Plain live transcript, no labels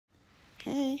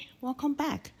Hey, welcome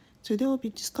back. Today we'll be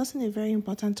discussing a very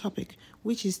important topic,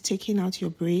 which is taking out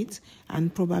your braids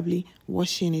and probably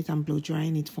washing it and blow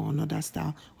drying it for another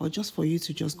style, or just for you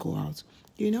to just go out,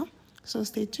 So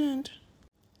stay tuned.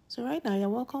 So right now, you're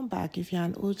welcome back. If you're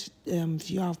an old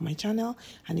viewer of my channel,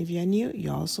 and if you're new,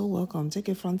 you're also welcome. Take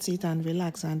a front seat and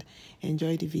relax and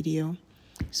enjoy the video.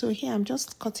 So here I'm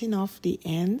just cutting off the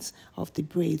ends of the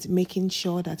braids, making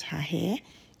sure that her hair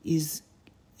is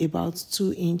about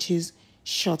 2 inches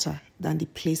shorter than the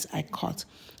place I cut.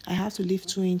 I have to leave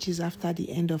 2 inches after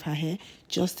the end of her hair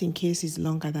just in case it's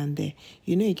longer than there.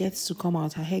 It gets to come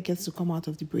out, her hair gets to come out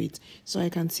of the braids, so I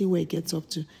can see where it gets up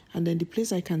to. And then the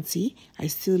place I can see, I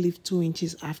still leave 2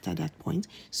 inches after that point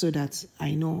so that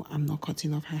I know I'm not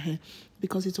cutting off her hair.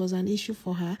 Because it was an issue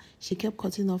for her. She kept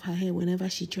cutting off her hair whenever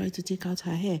she tried to take out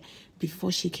her hair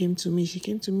before she came to me. She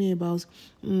came to me about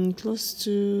close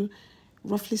to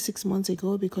roughly 6 months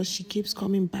ago, because she keeps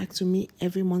coming back to me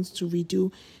every month to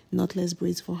redo knotless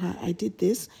braids for her. I did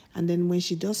this, and then when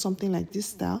she does something like this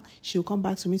style, she'll come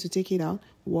back to me to take it out,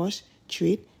 wash,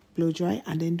 treat, blow dry,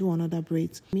 and then do another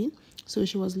braid. So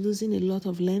she was losing a lot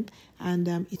of length, and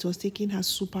it was taking her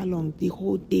super long, the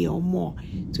whole day or more,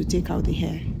 to take out the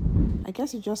hair. I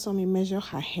guess you just saw me measure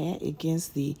her hair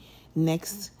against the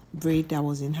next braid that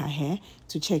was in her hair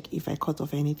to check if I cut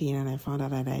off anything, and I found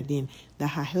out that I didn't. That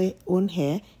her own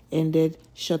hair ended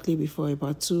shortly before,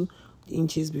 about 2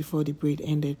 inches before the braid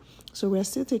ended. So we're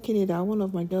still taking it out. One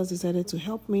of my girls decided to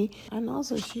help me, and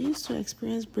also she used to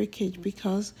experience breakage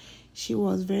because she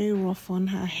was very rough on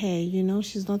her hair.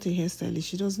 She's not a hairstylist.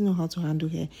 She doesn't know how to handle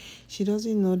hair. She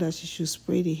doesn't know that she should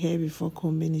spray the hair before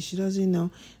combing it. She doesn't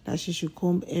know that she should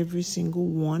comb every single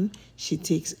one she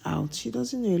takes out. She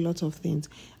doesn't know a lot of things.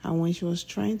 And when she was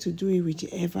trying to do it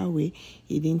whichever way,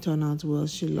 it didn't turn out well.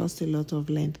 She lost a lot of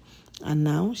length. And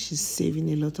now she's saving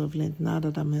a lot of length now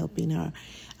that I'm helping her.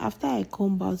 After I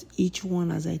comb out each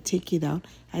one as I take it out,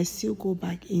 I still go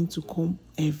back in to comb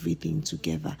everything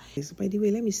together. By the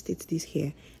way, let me state this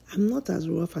here. I'm not as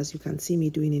rough as you can see me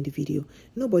doing in the video.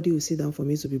 Nobody will sit down for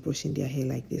me to be brushing their hair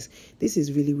like this. This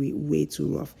is really way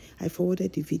too rough. I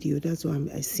forwarded the video. That's why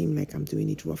I seem like I'm doing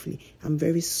it roughly. I'm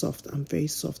very soft.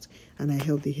 And I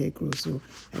help the hair grow. So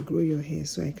I grow your hair.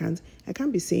 So I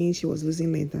can't be saying she was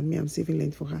losing length and me, I'm saving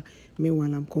length for her.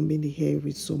 Meanwhile, I'm combing the hair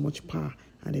with so much power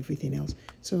and everything else.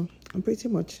 So I'm pretty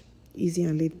much easy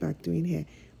and laid back doing hair.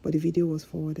 But the video was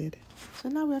forwarded. So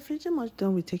now we're pretty much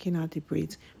done with taking out the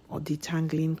braids, or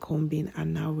detangling, combing,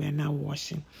 and now we're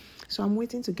washing. So I'm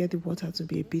waiting to get the water to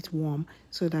be a bit warm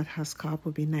so that her scalp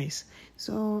will be nice.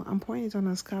 So I'm pouring it on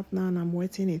her scalp now and I'm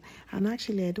wetting it. And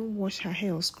actually, I don't wash her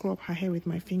hair or scrub her hair with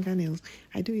my fingernails.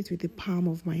 I do it with the palm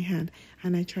of my hand.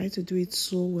 And I try to do it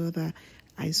so well that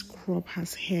I scrub her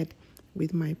head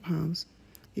with my palms.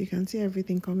 You can see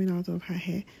everything coming out of her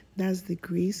hair. That's the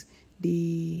grease,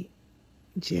 the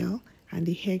gel, and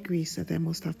the hair grease that I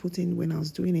must have put in when I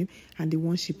was doing it, and the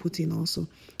one she put in also.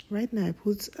 Right now I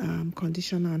put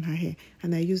conditioner on her hair,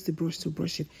 and I use the brush to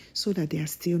brush it so that there are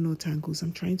still no tangles.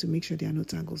 I'm trying to make sure there are no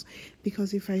tangles,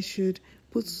 because if I should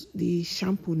put the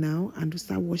shampoo now and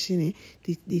start washing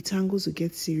it, the tangles will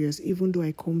get serious, even though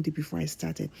I combed it before I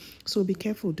started. So be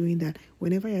careful doing that.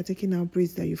 Whenever you're taking out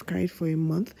braids that you've carried for a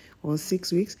month or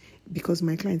 6 weeks, because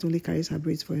my client only carries her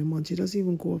braids for a month. She doesn't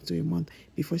even go up to a month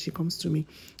before she comes to me.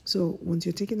 So once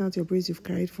you're taking out your braids you've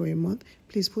carried for a month,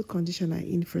 please put conditioner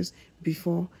in first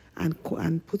before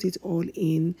and put it all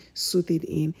in, soothe it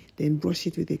in, then brush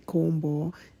it with a comb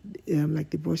or like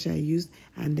the brush I used,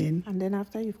 and then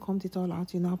after you've combed it all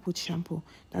out, you now put shampoo.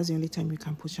 That's the only time you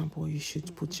can put shampoo, or you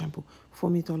should put shampoo.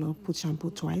 Foam it all up, put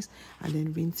shampoo twice, and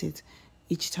then rinse it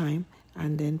each time,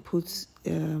 and then put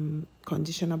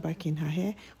conditioner back in her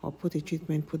hair, or put a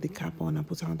treatment, put the cap on and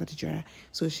put her under the dryer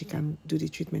so she can do the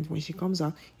treatment. When she comes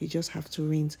out, you just have to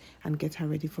rinse and get her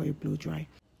ready for a blow dry.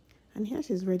 And here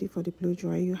she's ready for the blow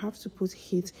dry. You have to put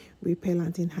heat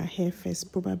repellent in her hair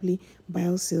first, probably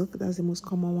Biosilk. That's the most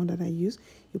common one that I use.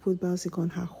 You put Biosilk on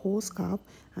her whole scalp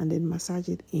and then massage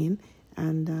it in,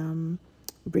 and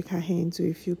break her hair into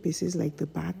a few pieces like the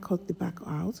back, cut the back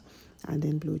out, and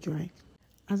then blow dry.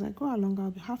 As I go along,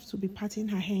 I'll have to be patting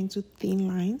her hair into thin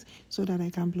lines so that I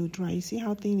can blow dry. You see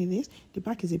how thin it is? The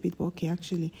back is a bit bulky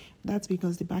actually. That's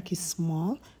because the back is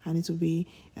small, and it will be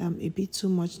a bit too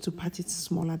much to pat it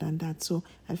smaller than that. So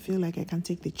I feel like I can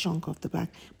take the chunk of the back,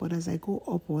 but as I go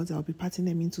upwards, I'll be patting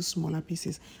them into smaller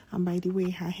pieces. And by the way,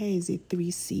 her hair is a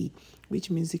 3C, which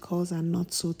means the curls are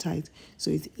not so tight, so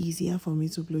it's easier for me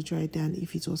to blow dry than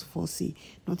if it was fussy.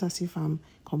 Not as if I'm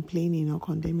complaining or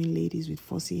condemning ladies with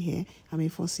fussy hair. I'm a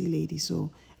fussy lady, so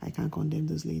I can't condemn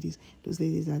those ladies. Those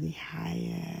ladies are the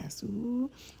highest. Ooh.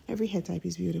 Every hair type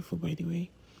is beautiful, by the way.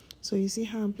 So you see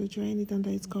how I'm blow drying it and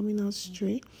that it's coming out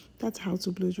straight? That's how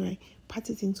to blow dry. Pat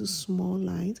it into small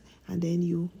lines and then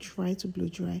you try to blow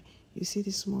dry. You see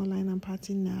the small line I'm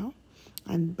patting now?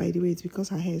 And by the way, it's because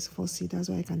her hair is fussy. That's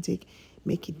why I can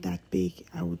make it that big.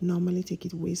 I would normally take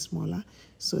it way smaller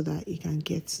so that it can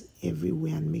get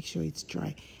everywhere and make sure it's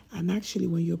dry. And actually,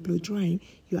 when you're blow drying,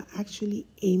 you're actually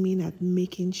aiming at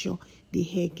making sure the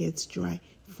hair gets dry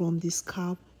from the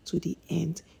scalp to the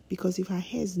end. Because if her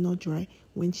hair is not dry,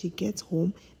 when she gets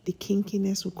home, the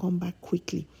kinkiness will come back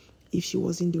quickly if she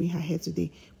wasn't doing her hair today.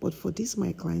 But for this,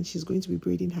 my client, she's going to be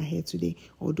braiding her hair today,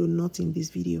 although not in this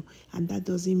video. And that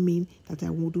doesn't mean that I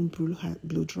wouldn't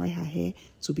blow dry her hair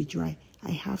to be dry.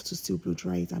 I have to still blow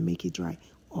dry it and make it dry,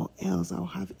 or else I'll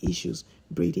have issues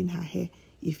braiding her hair.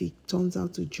 If it turns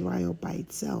out to dry up by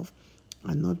itself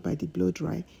and not by the blow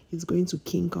dry, it's going to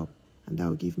kink up and that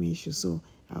will give me issues. So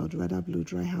I would rather blow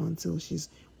dry her until she's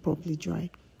properly dry.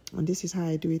 And this is how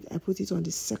I do it. I put it on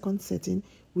the second setting,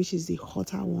 which is the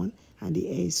hotter one, and the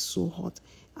air is so hot.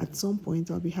 At some point,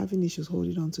 I'll be having issues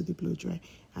holding on to the blow dry.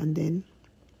 And then,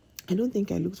 I don't think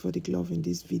I looked for the glove in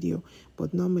this video,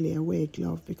 but normally I wear a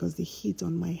glove because the heat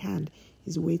on my hand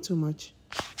is way too much.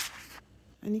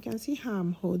 And you can see how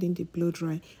I'm holding the blow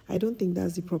dry. I don't think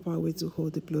that's the proper way to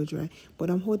hold the blow dry, but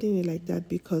I'm holding it like that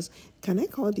because, can I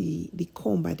call the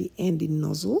comb at the end the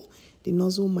nozzle? The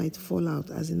nozzle might fall out,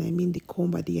 as in I mean the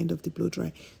comb at the end of the blow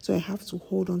dry. So I have to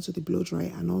hold on to the blow dry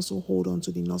and also hold on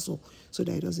to the nozzle so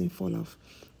that it doesn't fall off.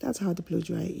 That's how the blow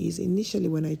dry is. Initially,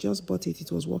 when I just bought it,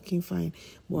 it was working fine.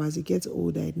 But as it gets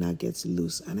older, it now gets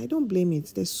loose. And I don't blame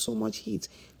it. There's so much heat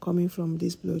coming from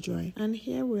this blow dry. And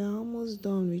here we're almost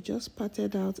done. We just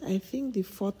patted out, I think, the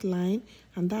 4th line.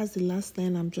 And that's the last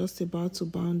line I'm just about to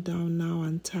bound down now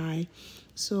and tie.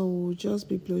 So we'll just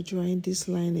be blow drying this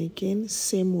line again,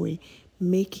 same way,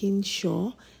 making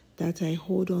sure that I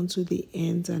hold on to the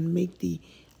ends and make the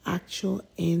actual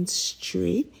ends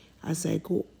straight as I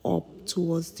go up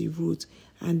towards the root.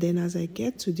 And then as I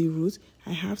get to the root,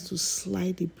 I have to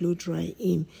slide the blow dry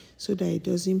in so that it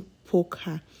doesn't poke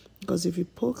her. Because if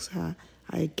it pokes her,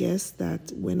 I guess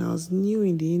that when I was new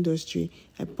in the industry,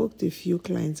 I poked a few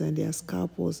clients and their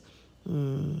scalp was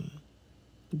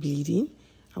bleeding.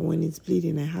 And when it's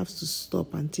bleeding, I have to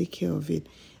stop and take care of it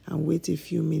and wait a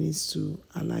few minutes to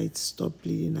allow it to stop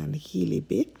bleeding and heal a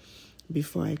bit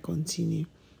before I continue.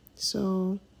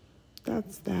 So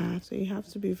that's that. So you have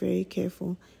to be very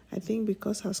careful. I think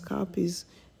because her scalp is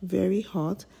very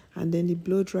hot and then the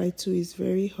blow dry too is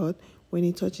very hot, when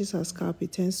it touches her scalp,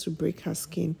 it tends to break her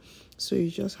skin. So you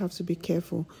just have to be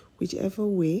careful. Whichever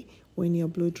way, when you're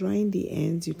blow drying the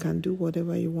ends, you can do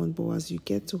whatever you want. But as you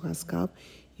get to her scalp,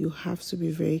 you have to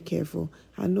be very careful.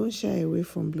 And don't shy away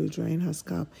from blow drying her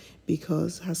scalp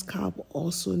because her scalp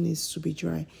also needs to be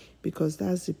dry, because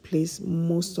that's the place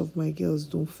most of my girls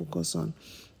don't focus on.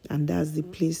 And that's the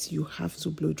place you have to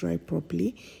blow dry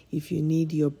properly if you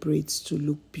need your braids to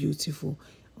look beautiful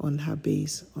on her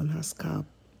base, on her scalp.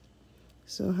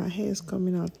 So her hair is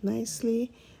coming out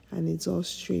nicely and it's all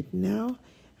straight now.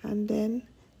 And then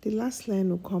the last line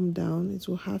will come down. It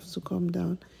will have to come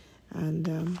down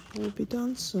and we'll be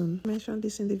done soon. I mentioned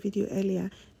this in the video earlier.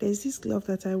 There's this glove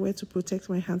that I wear to protect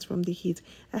my hands from the heat.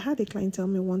 I had a client tell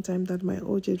me one time that my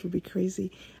OJ would be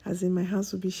crazy, as in my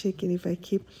hands would be shaking if I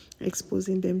keep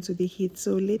exposing them to the heat.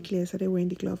 So lately I started wearing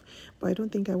the glove, but I don't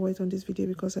think I wear it on this video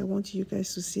because I want you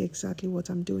guys to see exactly what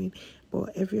I'm doing.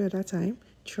 But every other time,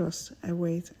 trust, I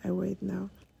wear it now.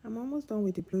 I'm almost done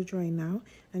with the blow drying now,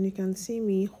 and you can see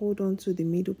me hold on to the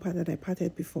middle part that I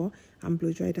parted before and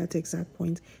blow dry that exact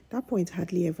point. That point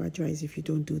hardly ever dries if you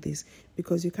don't do this,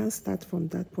 because you can't start from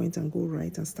that point and go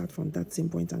right and start from that same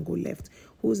point and go left.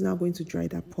 Who's now going to dry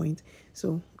that point?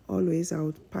 So always I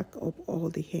would pack up all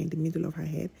the hair in the middle of her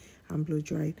head and blow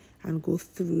dry it and go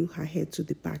through her head to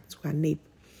the back, to her nape,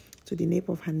 to the nape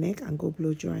of her neck, and go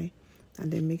blow dry,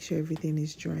 and then make sure everything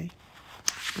is dry.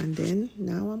 And then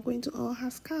now I'm going to oil her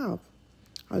scalp.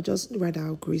 I'll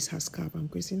grease her scalp. I'm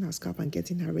greasing her scalp and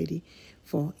getting her ready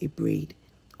for a braid.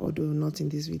 Although not in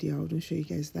this video, I wouldn't show you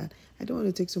guys that. I don't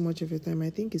want to take so much of your time. I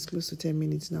think it's close to 10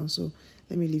 minutes now, so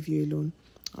let me leave you alone.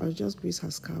 I'll just grease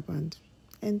her scalp and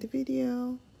end the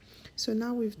video. So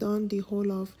now we've done the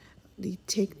whole of the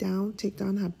take down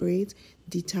her braids,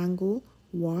 detangle,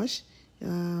 wash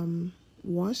and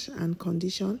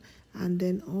condition, and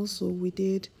then also we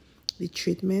did the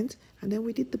treatment, And then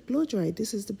we did the blow dry.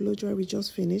 This is the blow dry we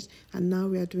just finished, and now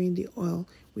we are doing the oil.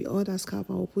 We oiled our scalp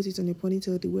and we'll put it on a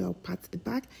ponytail the way I'll pat the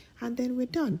back, and then we're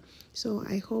done. So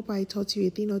I hope I taught you a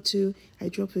thing or two. I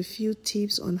dropped a few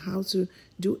tips on how to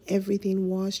do everything: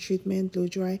 wash, treatment, blow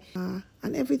dry,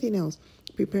 and everything else,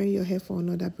 preparing your hair for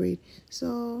another braid.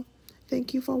 So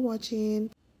thank you for watching.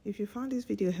 If you found this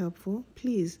video helpful,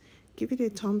 please give it a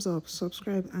thumbs up,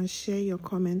 subscribe, and share your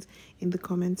comments in the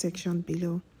comment section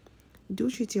below. Do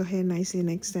treat your hair nicely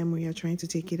next time when you're trying to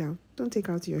take it out. Don't take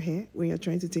out your hair when you're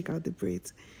trying to take out the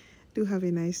braids. Do have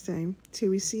a nice time. Till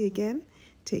we see you again,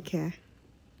 take care.